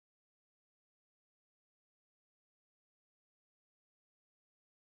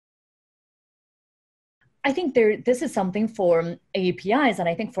I think this is something for AAPIs, and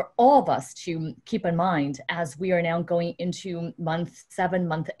I think for all of us to keep in mind as we are now going into month 7,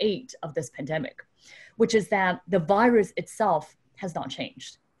 month 8 of this pandemic, which is that the virus itself has not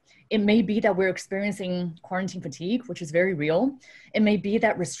changed. It may be that we're experiencing quarantine fatigue, which is very real. It may be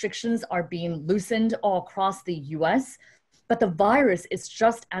that restrictions are being loosened all across the US, but the virus is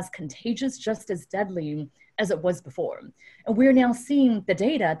just as contagious, just as deadly as it was before. And we're now seeing the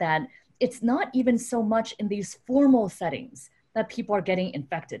data that it's not even so much in these formal settings that people are getting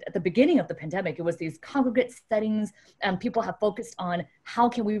infected. At the beginning of the pandemic, it was these congregate settings, and people have focused on how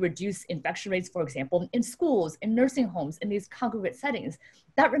can we reduce infection rates, for example, in schools, in nursing homes, in these congregate settings.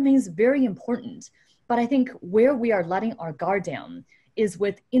 That remains very important. But I think where we are letting our guard down is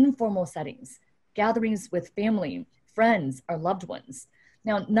with informal settings, gatherings with family, friends, our loved ones.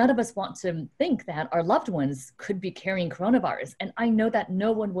 Now, none of us want to think that our loved ones could be carrying coronavirus. And I know that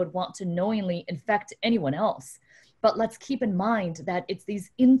no one would want to knowingly infect anyone else. But let's keep in mind that it's these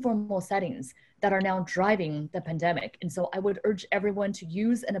informal settings that are now driving the pandemic. And so I would urge everyone to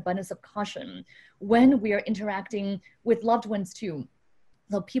use an abundance of caution when we are interacting with loved ones too.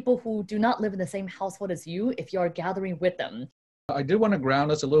 So people who do not live in the same household as you, if you are gathering with them. I did want to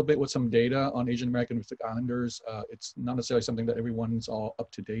ground us a little bit with some data on Asian American and Pacific Islanders. It's not necessarily something that everyone's all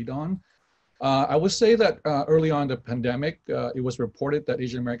up to date on. I would say that early on in the pandemic, it was reported that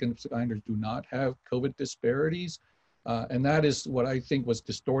Asian American and Pacific Islanders do not have COVID disparities. And that is what I think was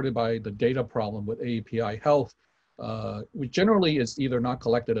distorted by the data problem with AAPI Health, which generally is either not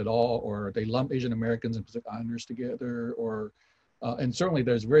collected at all, or they lump Asian Americans and Pacific Islanders together, or and certainly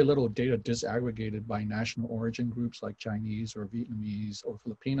there's very little data disaggregated by national origin groups like Chinese or Vietnamese or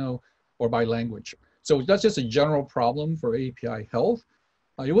Filipino or by language. So that's just a general problem for AAPI Health.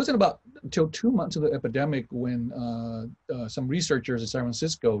 It wasn't about until 2 months of the epidemic when some researchers in San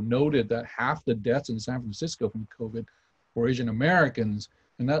Francisco noted that half the deaths in San Francisco from COVID were Asian Americans.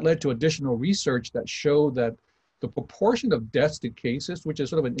 And that led to additional research that showed that the proportion of deaths to cases, which is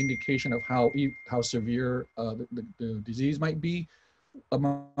sort of an indication of how severe the disease might be,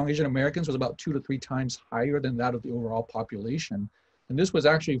 among Asian Americans was about 2 to 3 times higher than that of the overall population. And this was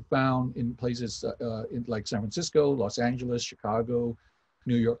actually found in places like San Francisco, Los Angeles, Chicago,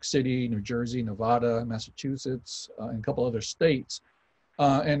 New York City, New Jersey, Nevada, Massachusetts, and a couple other states.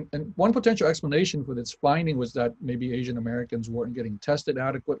 And one potential explanation for this finding was that maybe Asian Americans weren't getting tested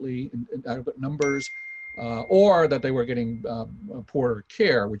adequately in adequate numbers, or that they were getting poorer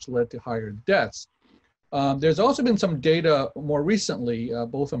care, which led to higher deaths. There's also been some data more recently,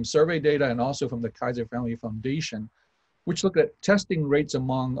 both from survey data and also from the Kaiser Family Foundation, which looked at testing rates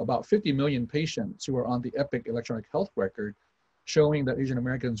among about 50 million patients who are on the EPIC electronic health record, showing that Asian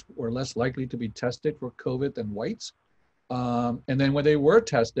Americans were less likely to be tested for COVID than whites. And then when they were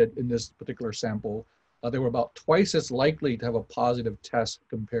tested in this particular sample, they were about twice as likely to have a positive test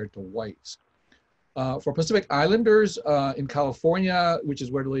compared to whites. For Pacific Islanders in California, which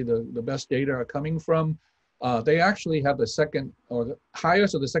is where really the best data are coming from, they actually have the second or the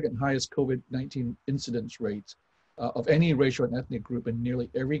highest or the second highest COVID-19 incidence rates of any racial and ethnic group in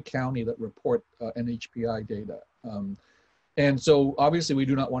nearly every county that report NHPI data. And so obviously we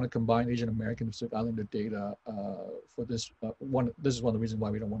do not want to combine Asian American and Pacific Islander data for this. This is one of the reasons why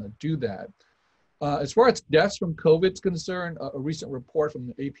we don't want to do that. As far as deaths from COVID is concerned, a recent report from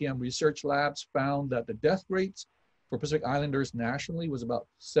the APM Research Labs found that the death rates for Pacific Islanders nationally was about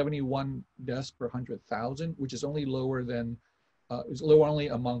 71 deaths per 100,000, which is only lower than, is lower only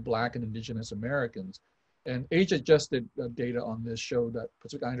among Black and Indigenous Americans. And age-adjusted data on this show that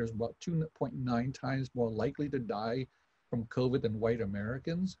Pacific Islanders were about 2.9 times more likely to die from COVID than white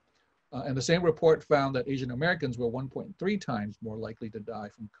Americans. And the same report found that Asian Americans were 1.3 times more likely to die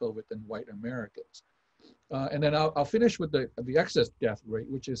from COVID than white Americans. And then I'll finish with the excess death rate,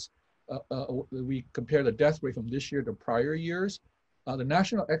 which is, we compare the death rate from this year to prior years. The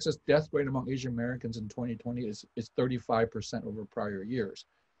national excess death rate among Asian Americans in 2020 is 35% over prior years,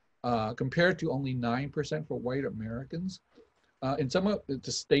 compared to only 9% for white Americans. In some of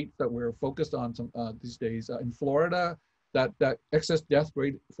the states that we're focused on these days, in Florida, that excess death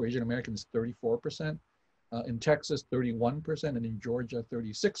rate for Asian Americans is 34%, in Texas 31%, and in Georgia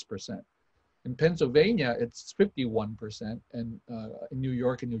 36%. In Pennsylvania it's 51%, and in New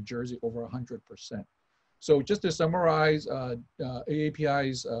York and New Jersey over 100%. So just to summarize,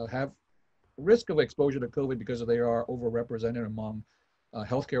 AAPIs have risk of exposure to COVID because they are overrepresented among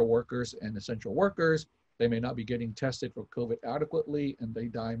healthcare workers and essential workers. They may not be getting tested for COVID adequately, and they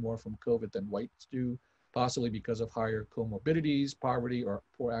die more from COVID than whites do, possibly because of higher comorbidities, poverty, or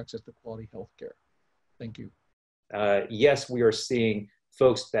poor access to quality health care. Thank you. Yes, we are seeing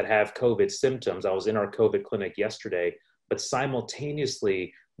folks that have COVID symptoms. I was in our COVID clinic yesterday, but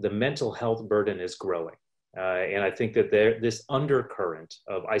simultaneously, the mental health burden is growing. And I think that this undercurrent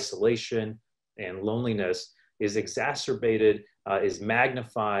of isolation and loneliness is exacerbated, is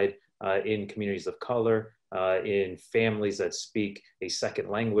magnified in communities of color, in families that speak a second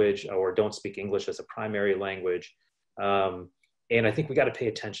language or don't speak English as a primary language. And I think we got to pay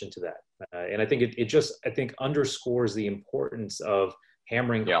attention to that. And I think it just, I think, underscores the importance of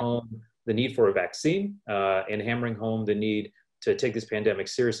hammering home the need for a vaccine and hammering home the need to take this pandemic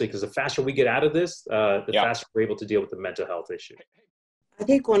seriously, because the faster we get out of this, the faster we're able to deal with the mental health issue. I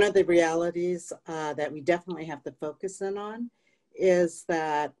think one of the realities that we definitely have to focus in on is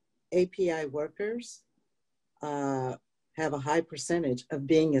that API workers have a high percentage of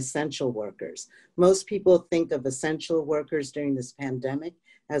being essential workers. Most people think of essential workers during this pandemic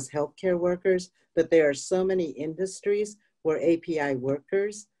as healthcare workers, but there are so many industries where API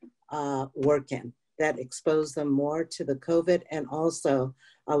workers work in that expose them more to the COVID, and also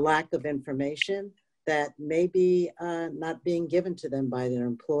a lack of information that may be not being given to them by their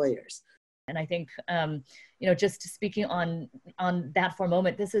employers. And I think, just speaking on that for a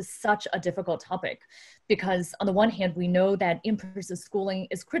moment, this is such a difficult topic because on the one hand, we know that in-person schooling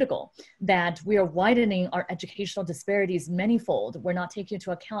is critical, that we are widening our educational disparities manyfold. We're not taking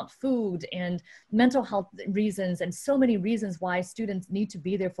into account food and mental health reasons and so many reasons why students need to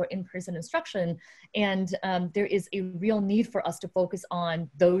be there for in-person instruction. And there is a real need for us to focus on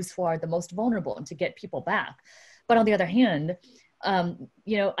those who are the most vulnerable and to get people back. But on the other hand,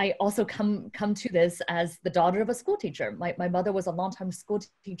 I also come to this as the daughter of a school teacher. My mother was a longtime school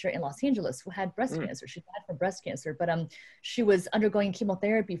teacher in Los Angeles who had breast cancer. She died from breast cancer, but she was undergoing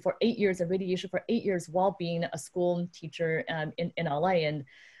chemotherapy for 8 years and radiation for 8 years while being a school teacher in LA. And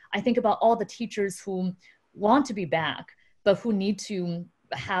I think about all the teachers who want to be back, but who need to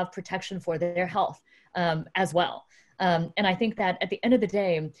have protection for their health as well. And I think that at the end of the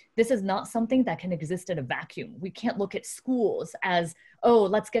day, this is not something that can exist in a vacuum. We can't look at schools as, oh,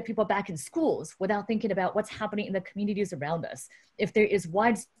 let's get people back in schools without thinking about what's happening in the communities around us. If there is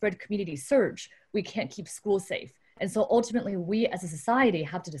widespread community surge, we can't keep schools safe. And so ultimately, we as a society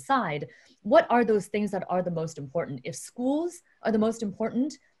have to decide what are those things that are the most important. If schools are the most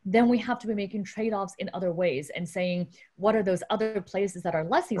important, then we have to be making trade-offs in other ways and saying, what are those other places that are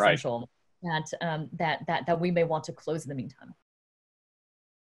less essential? Right. That we may want to close in the meantime.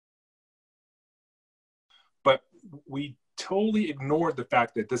 But we totally ignored the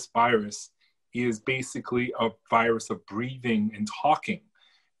fact that this virus is basically a virus of breathing and talking,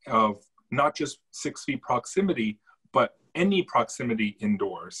 of not just 6 feet proximity, but any proximity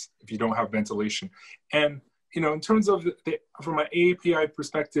indoors if you don't have ventilation. And, in terms of, from an AAPI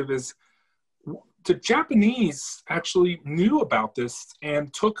perspective, is the Japanese actually knew about this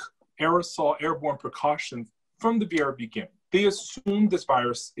and took airborne precautions from the very beginning. They assumed this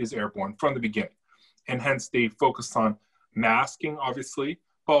virus is airborne from the beginning. And hence they focused on masking, obviously,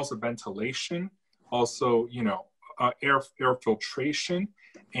 but also ventilation, also, air filtration,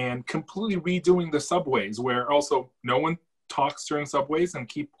 and completely redoing the subways where also no one talks during subways and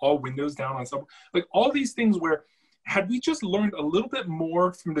keep all windows down on subways. Like all these things where had we just learned a little bit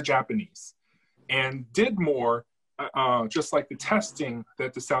more from the Japanese and did more, just like the testing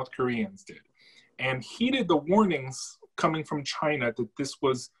that the South Koreans did, and heeded the warnings coming from China that this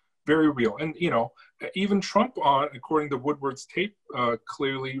was very real. And, even Trump, according to Woodward's tape,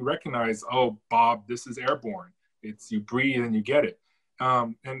 clearly recognized, oh, Bob, this is airborne. It's you breathe and you get it.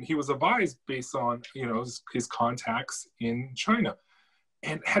 And he was advised based on, his contacts in China.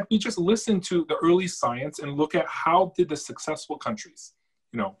 And had we just listened to the early science and look at how did the successful countries,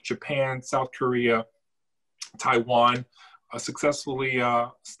 Japan, South Korea, Taiwan, successfully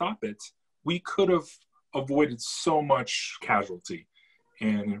stop it, we could have avoided so much casualty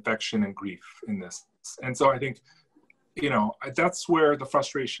and infection and grief in this. And so I think, that's where the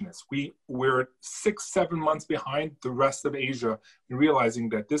frustration is. We're 6-7 months behind the rest of Asia in realizing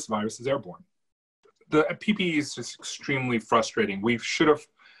that this virus is airborne. The PPE is just extremely frustrating. We should have,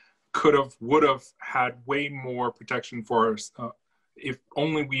 could have, would have had way more protection for us if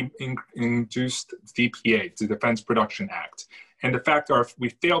only we induced DPA, the Defense Production Act. And the fact that we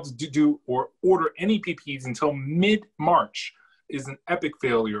failed to do or order any PPEs until mid-March is an epic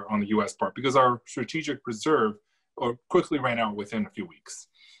failure on the US part because our strategic reserve quickly ran out within a few weeks.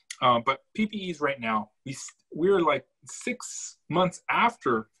 But PPEs right now, we're like 6 months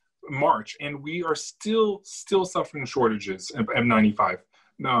after March, and we are still suffering shortages of N95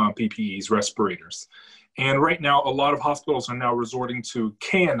 PPEs, respirators. And right now, a lot of hospitals are now resorting to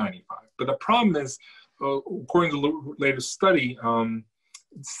KN95. But the problem is, according to the latest study,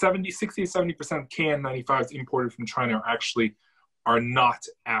 60 to 70% of KN95s imported from China are not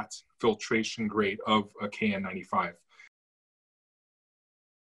at filtration grade of a KN95.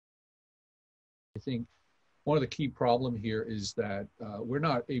 I think one of the key problem here is that we're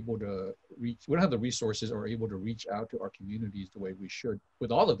not able to reach, we don't have the resources or able to reach out to our communities the way we should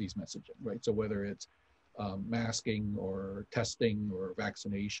with all of these messaging, right? So whether it's masking or testing or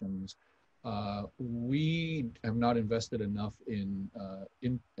vaccinations, we have not invested enough in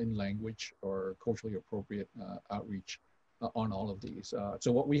language or culturally appropriate outreach on all of these.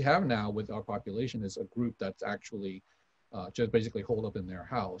 So what we have now with our population is a group that's actually just basically holed up in their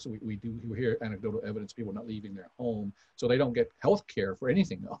house. We hear anecdotal evidence, people not leaving their home, so they don't get health care for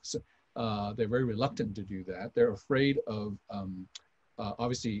anything else. They're very reluctant to do that. They're afraid of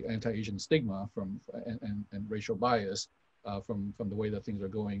obviously anti-Asian stigma and racial bias from the way that things are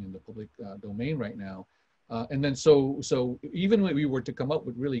going in the public domain right now. And then so even when we were to come up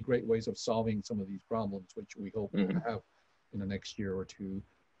with really great ways of solving some of these problems, which we hope to have in the next year or two,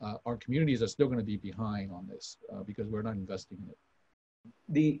 our communities are still going to be behind on this because we're not investing in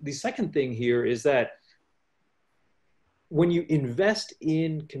it. The second thing here is that when you invest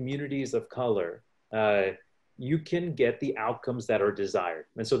in communities of color, you can get the outcomes that are desired.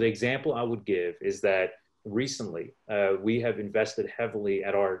 And so the example I would give is that recently we have invested heavily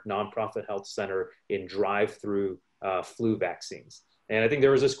at our nonprofit health center in drive-through flu vaccines. And I think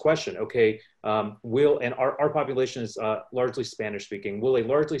there was this question, okay, and our population is largely Spanish speaking, will a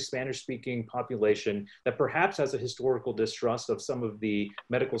largely Spanish speaking population that perhaps has a historical distrust of some of the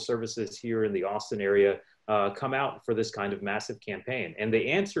medical services here in the Austin area come out for this kind of massive campaign? And the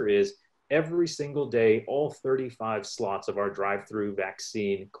answer is every single day, all 35 slots of our drive-through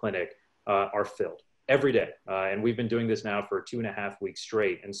vaccine clinic are filled every day. And we've been doing this now for 2.5 weeks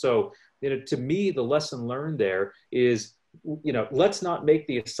straight. And so, to me, the lesson learned there is, let's not make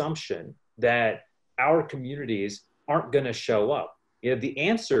the assumption that our communities aren't going to show up. The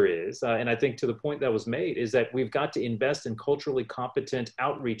answer is, and I think to the point that was made, is that we've got to invest in culturally competent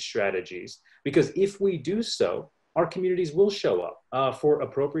outreach strategies, because if we do so, our communities will show up for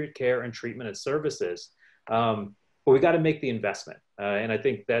appropriate care and treatment and services. But we got to make the investment. And I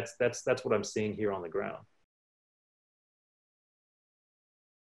think that's what I'm seeing here on the ground.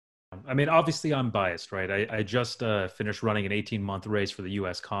 I mean, obviously I'm biased, right? I just finished running an 18-month race for the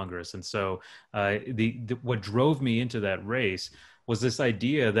U.S. Congress. And so what drove me into that race was this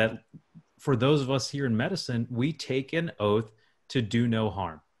idea that for those of us here in medicine, we take an oath to do no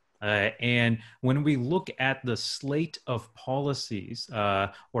harm. And when we look at the slate of policies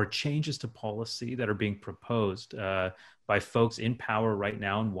or changes to policy that are being proposed by folks in power right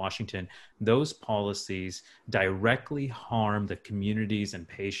now in Washington, those policies directly harm the communities and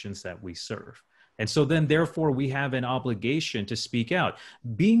patients that we serve. And so then, therefore, we have an obligation to speak out.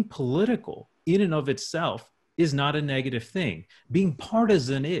 Being political in and of itself is not a negative thing. Being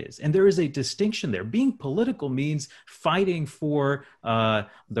partisan is, and there is a distinction there. Being political means fighting for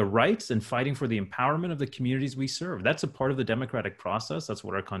the rights and fighting for the empowerment of the communities we serve. That's a part of the democratic process. That's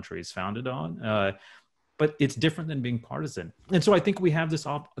what our country is founded on. But it's different than being partisan. And so I think we have this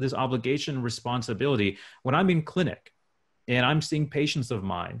obligation and responsibility. When I'm in clinic and I'm seeing patients of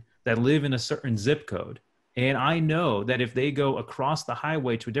mine that live in a certain zip code, and I know that if they go across the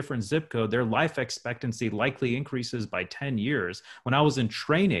highway to a different zip code, their life expectancy likely increases by 10 years. When I was in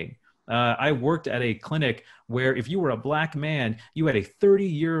training, I worked at a clinic where if you were a Black man, you had a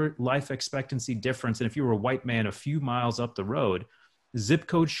 30-year life expectancy difference. And if you were a white man, a few miles up the road. Zip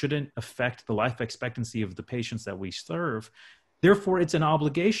code shouldn't affect the life expectancy of the patients that we serve. Therefore, it's an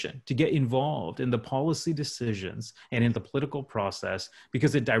obligation to get involved in the policy decisions and in the political process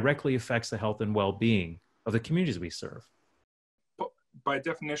because it directly affects the health and well-being of the communities we serve. By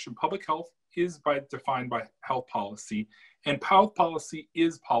definition, public health is defined by health policy, and health policy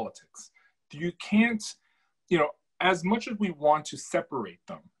is politics. You can't, as much as we want to separate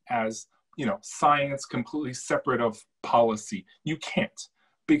them as, science completely separate of policy, you can't,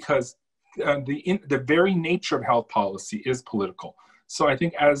 because the very nature of health policy is political. So I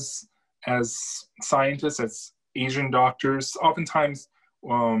think as scientists, as Asian doctors, oftentimes,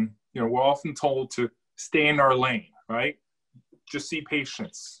 we're often told to stay in our lane, right? Just see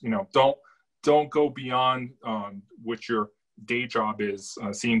patients, don't go beyond what your day job is,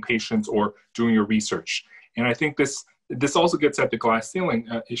 seeing patients or doing your research. And I think this also gets at the glass ceiling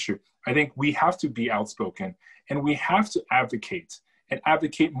issue. I think we have to be outspoken and we have to advocate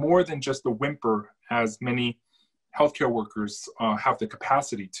more than just the whimper, as many healthcare workers have the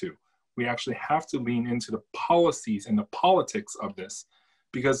capacity to. We actually have to lean into the policies and the politics of this,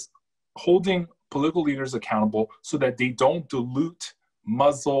 because holding political leaders accountable so that they don't dilute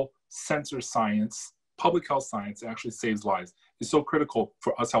muzzle, censor science, public health science that actually saves lives is so critical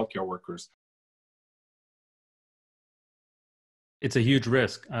for us healthcare workers. It's a huge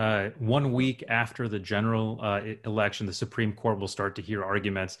risk. 1 week after the general election, the Supreme Court will start to hear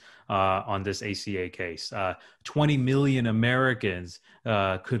arguments on this ACA case. 20 million Americans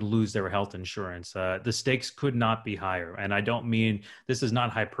could lose their health insurance. The stakes could not be higher. And I don't mean, this is not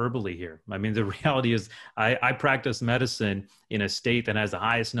hyperbole here. I mean, the reality is I practice medicine in a state that has the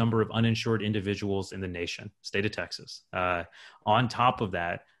highest number of uninsured individuals in the nation, state of Texas. On top of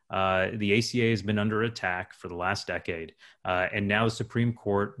that, the ACA has been under attack for the last decade, and now the Supreme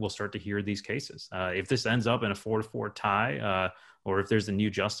Court will start to hear these cases. If this ends up in a 4-4 tie, or if there's a new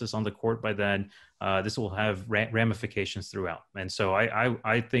justice on the court by then, this will have ramifications throughout. And so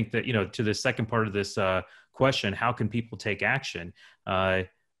I think that, to the second part of this question, how can people take action?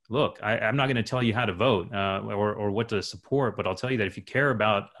 Look, I'm not going to tell you how to vote or what to support, but I'll tell you that if you care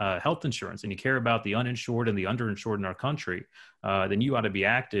about health insurance and you care about the uninsured and the underinsured in our country, then you ought to be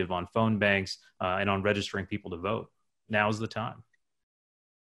active on phone banks and on registering people to vote. Now's the time.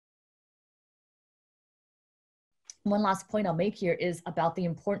 One last point I'll make here is about the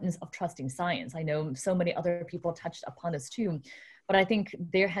importance of trusting science. I know so many other people touched upon this too, but I think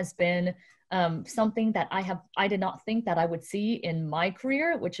there has been something that I did not think that I would see in my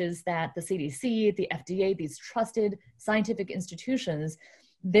career, which is that the CDC, the FDA, these trusted scientific institutions,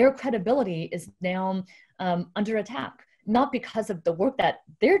 their credibility is now under attack, not because of the work that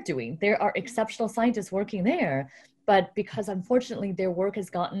they're doing. There are exceptional scientists working there, but because unfortunately their work has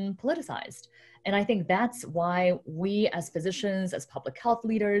gotten politicized. And I think that's why we as physicians, as public health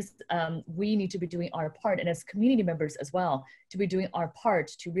leaders, we need to be doing our part, and as community members as well, to be doing our part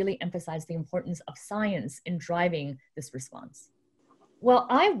to really emphasize the importance of science in driving this response. Well,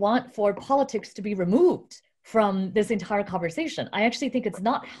 I want for politics to be removed from this entire conversation. I actually think it's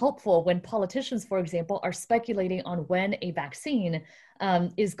not helpful when politicians, for example, are speculating on when a vaccine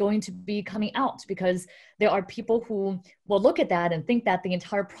is going to be coming out, because there are people who will look at that and think that the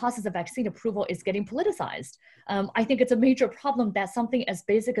entire process of vaccine approval is getting politicized. I think it's a major problem that something as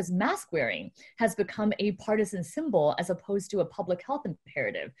basic as mask wearing has become a partisan symbol as opposed to a public health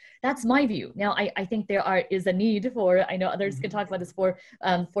imperative. That's my view. Now, I think there is a need for, I know others can talk about this,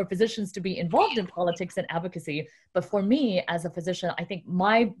 for physicians to be involved in politics and advocacy. But for me as a physician, I think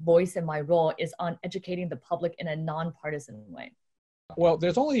my voice and my role is on educating the public in a nonpartisan way. Well,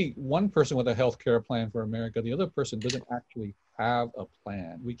 there's only one person with a health care plan for America. The other person doesn't actually have a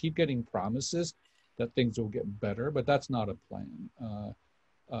plan. We keep getting promises that things will get better, but that's not a plan.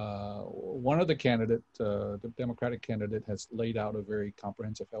 One of the candidates, the Democratic candidate, has laid out a very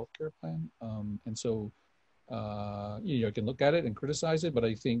comprehensive health care plan. And so you can look at it and criticize it, but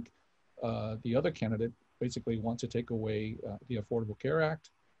I think the other candidate basically wants to take away the Affordable Care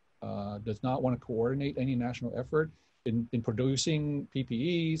Act, does not want to coordinate any national effort in producing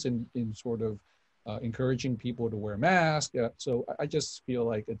PPEs and in sort of encouraging people to wear masks. So I just feel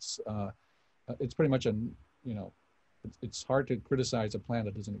like it's pretty much it's hard to criticize a plan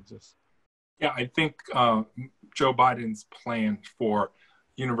that doesn't exist. Yeah, I think Joe Biden's plan for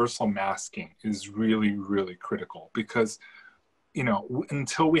universal masking is really, really critical because,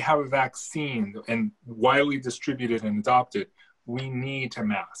 until we have a vaccine and widely distributed and adopted, we need to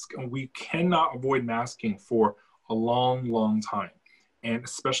mask. And we cannot avoid masking for a long, long time. And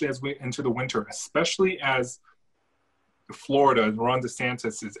especially as we enter the winter, especially as Florida, Ron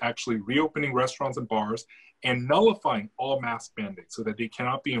DeSantis is actually reopening restaurants and bars and nullifying all mask mandates so that they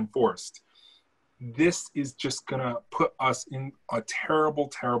cannot be enforced. This is just gonna put us in a terrible,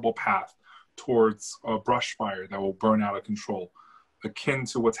 terrible path towards a brush fire that will burn out of control, akin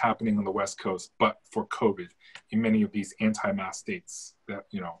to what's happening on the West Coast, but for COVID in many of these anti-mask states that,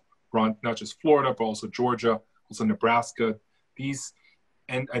 Ron, not just Florida, but also Georgia, also Nebraska,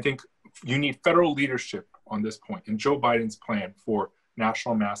 and I think you need federal leadership on this point. And Joe Biden's plan for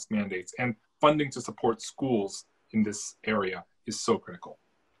national mask mandates and funding to support schools in this area is so critical.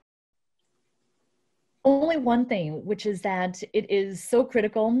 Only one thing, which is that it is so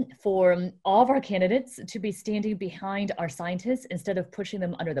critical for all of our candidates to be standing behind our scientists instead of pushing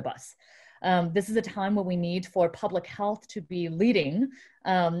them under the bus. This is a time when we need for public health to be leading.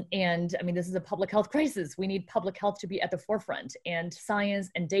 And I mean, this is a public health crisis. We need public health to be at the forefront, and science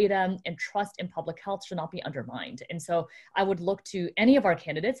and data and trust in public health should not be undermined. And so I would look to any of our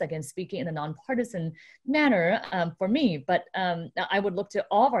candidates, again, speaking in a nonpartisan manner for me, but I would look to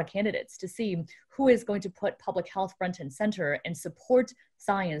all of our candidates to see who is going to put public health front and center and support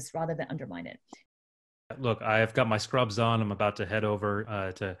science rather than undermine it. Look, I've got my scrubs on. I'm about to head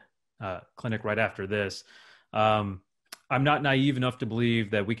over to clinic right after this. I'm not naive enough to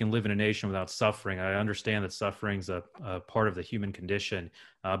believe that we can live in a nation without suffering. I understand that suffering's a part of the human condition,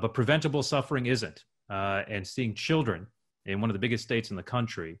 but preventable suffering isn't. And seeing children in one of the biggest states in the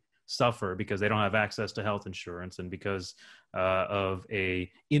country suffer because they don't have access to health insurance and because of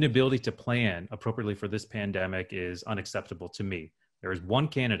a inability to plan appropriately for this pandemic is unacceptable to me. There is one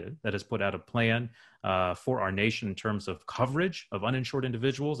candidate that has put out a plan for our nation in terms of coverage of uninsured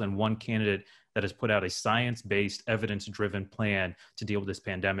individuals, and one candidate that has put out a science-based, evidence-driven plan to deal with this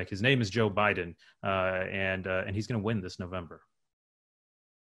pandemic. His name is Joe Biden, and he's going to win this November.